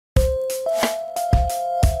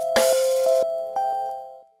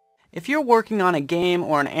If you're working on a game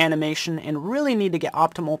or an animation and really need to get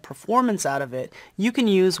optimal performance out of it, you can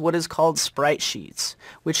use what is called Sprite Sheets,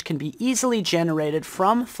 which can be easily generated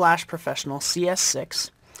from Flash Professional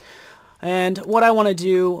CS6. And what I want to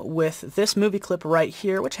do with this movie clip right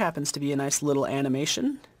here, which happens to be a nice little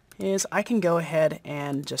animation, is I can go ahead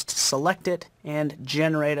and just select it and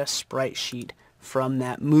generate a sprite sheet from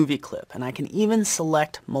that movie clip. And I can even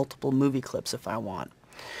select multiple movie clips if I want.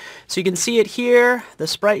 So you can see it here, the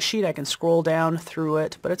sprite sheet. I can scroll down through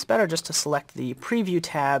it, but it's better just to select the preview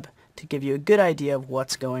tab to give you a good idea of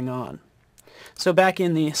what's going on. So back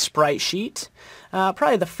in the sprite sheet,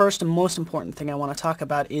 probably the first and most important thing I want to talk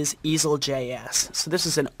about is Easeljs. So this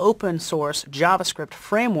is an open source JavaScript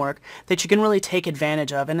framework that you can really take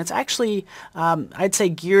advantage of, and it's actually, I'd say,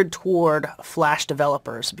 geared toward Flash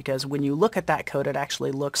developers, because when you look at that code it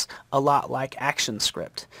actually looks a lot like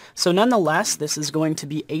ActionScript. So nonetheless, this is going to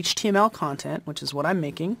be HTML content, which is what I'm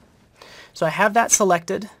making. So I have that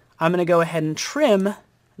selected. I'm going to go ahead and trim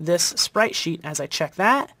this sprite sheet. As I check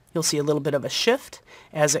that, you'll see a little bit of a shift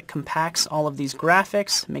as it compacts all of these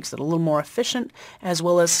graphics, makes it a little more efficient, as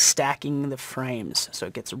well as stacking the frames. So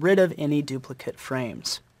it gets rid of any duplicate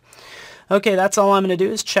frames. Okay, that's all I'm going to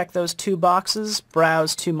do is check those two boxes,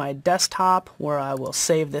 browse to my desktop where I will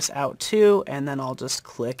save this out to, and then I'll just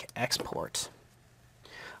click export.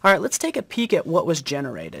 Alright, let's take a peek at what was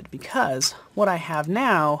generated, because what I have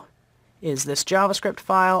now is this JavaScript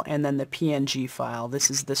file and then the PNG file.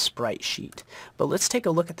 This is the sprite sheet. But let's take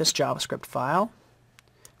a look at this JavaScript file.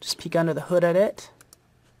 Just peek under the hood at it.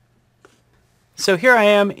 So here I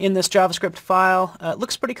am in this JavaScript file. It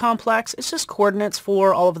looks pretty complex. It's just coordinates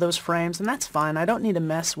for all of those frames, and that's fine. I don't need to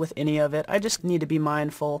mess with any of it. I just need to be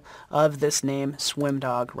mindful of this name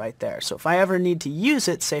SwimDog right there. So if I ever need to use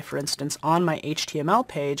it, say for instance on my HTML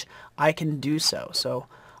page, I can do so. So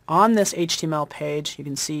on this HTML page, you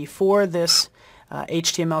can see for this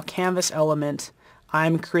HTML canvas element,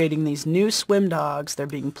 I'm creating these new swim dogs. They're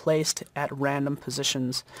being placed at random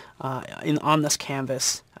positions on this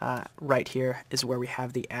canvas. Right here is where we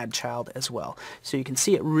have the add child as well. So you can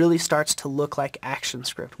see it really starts to look like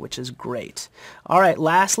ActionScript, which is great. Alright,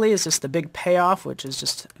 lastly is just the big payoff, which is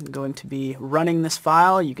just going to be running this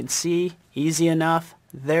file. You can see, easy enough.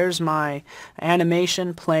 There's my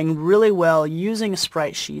animation playing really well using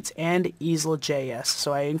Sprite Sheets and Easeljs.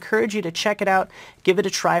 So I encourage you to check it out, give it a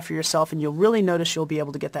try for yourself, and you'll really notice you'll be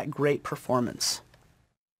able to get that great performance.